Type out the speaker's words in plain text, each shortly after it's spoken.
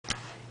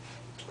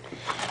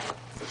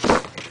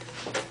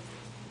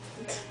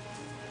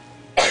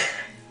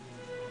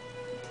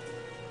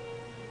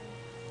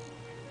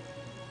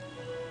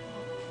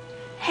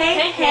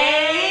Hey,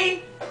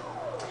 hey.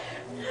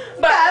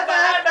 Bye,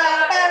 bye,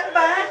 bye, bye,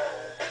 bye.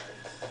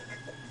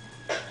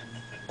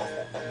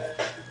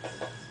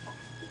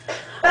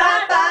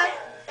 Bye, bye.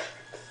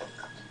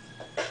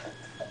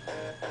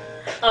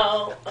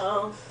 Oh,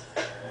 oh.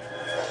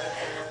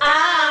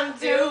 I'm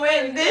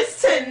doing this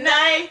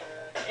tonight,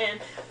 and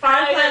if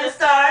I'm gonna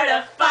start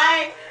a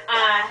fight,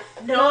 I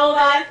know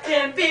that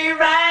can be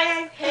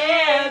right.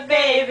 Hey,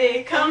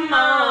 baby, come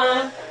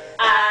on.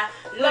 I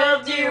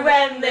loved you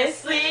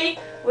endlessly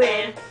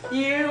when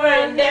you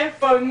were there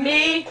for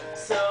me.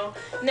 So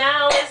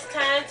now it's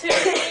time to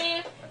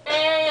leave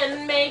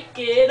and make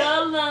it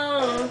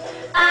alone.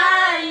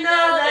 I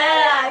know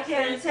that I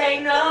can't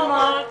take no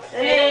more.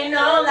 It ain't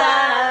no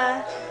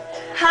lie.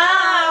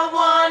 I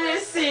wanna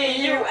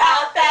see you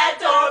out that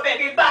door,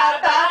 baby. Bye,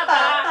 bye,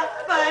 bye,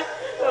 bye.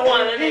 I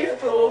wanna be a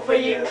fool for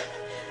you.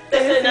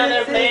 There's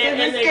another player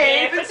in the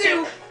game for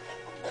two.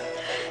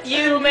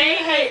 You may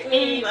hate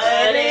me,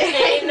 but it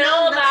ain't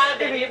no lie,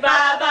 baby.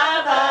 Bye,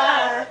 bye,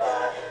 bye.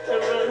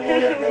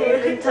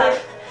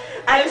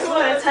 I just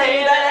wanna tell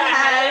you that I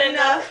had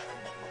enough.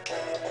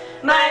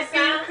 Might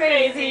sound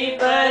crazy,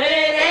 but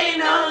it ain't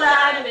no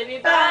lie, baby.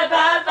 Bye,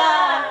 bye,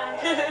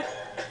 bye.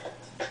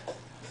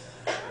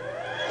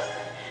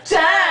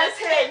 Just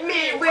hit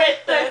me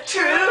with the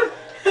truth.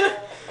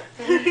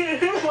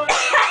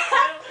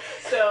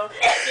 So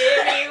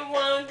give me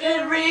one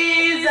good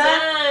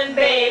reason,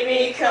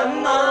 baby,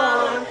 come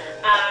on.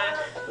 I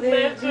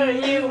live for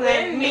you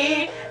and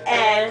me,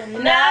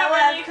 and now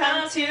I've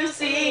come to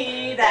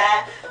see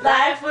that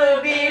life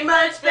will be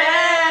much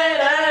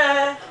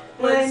better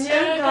when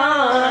you're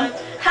gone.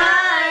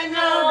 I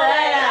know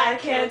that I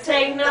can't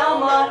take no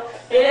more,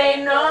 it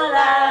ain't no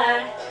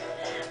lie.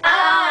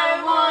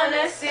 I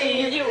wanna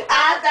see you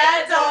out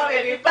that door,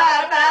 baby.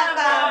 Bye, bye,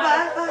 bye,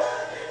 bye, bye.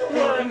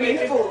 Wanna be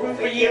a fool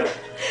for you.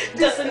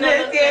 Just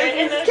another game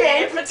in the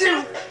game for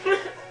two.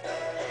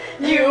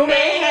 You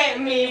may hate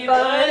me,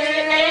 but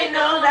it ain't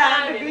no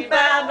lie, baby.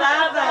 Bye,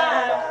 bye,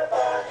 bye.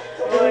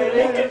 Boy,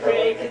 you can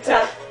break it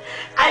tough.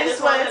 I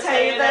just wanna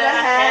tell you that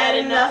I had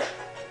enough.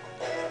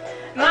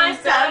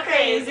 Might sound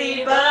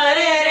crazy, but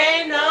it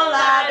ain't no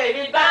lie,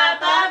 baby. Bye,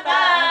 bye,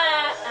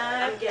 bye.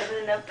 I'm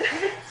giving up.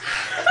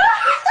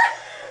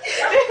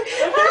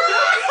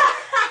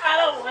 I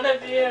don't want to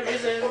be a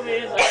reason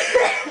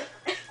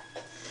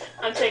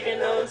I'm taking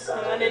notes,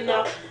 I didn't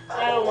know.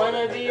 I don't want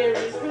to be a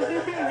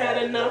reason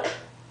had enough.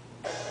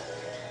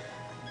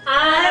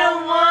 I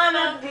don't want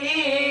to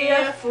be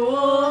a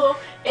fool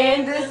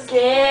in this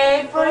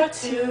game for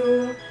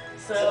two.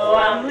 So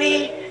I'm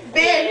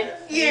leaving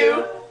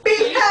you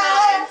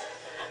behind.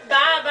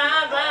 Bye,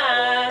 bye,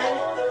 bye.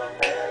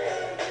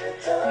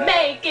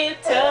 Make it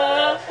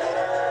tough.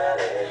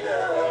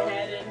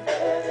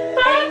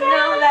 Ain't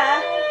no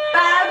lie.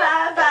 Bye,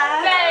 bye,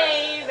 bye.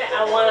 Baby,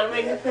 I wanna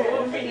make a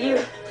fool for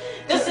you.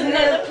 Just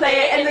another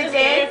player in the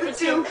game for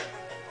two.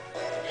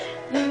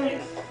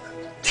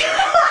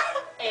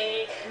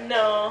 Ain't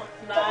no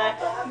lie.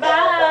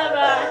 Bye,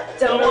 bye.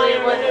 Don't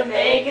really wanna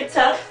make it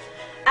tough.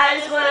 I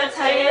just wanna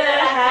tell you that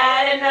I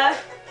had enough.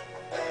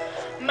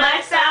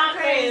 Might sound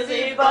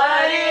crazy,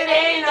 but it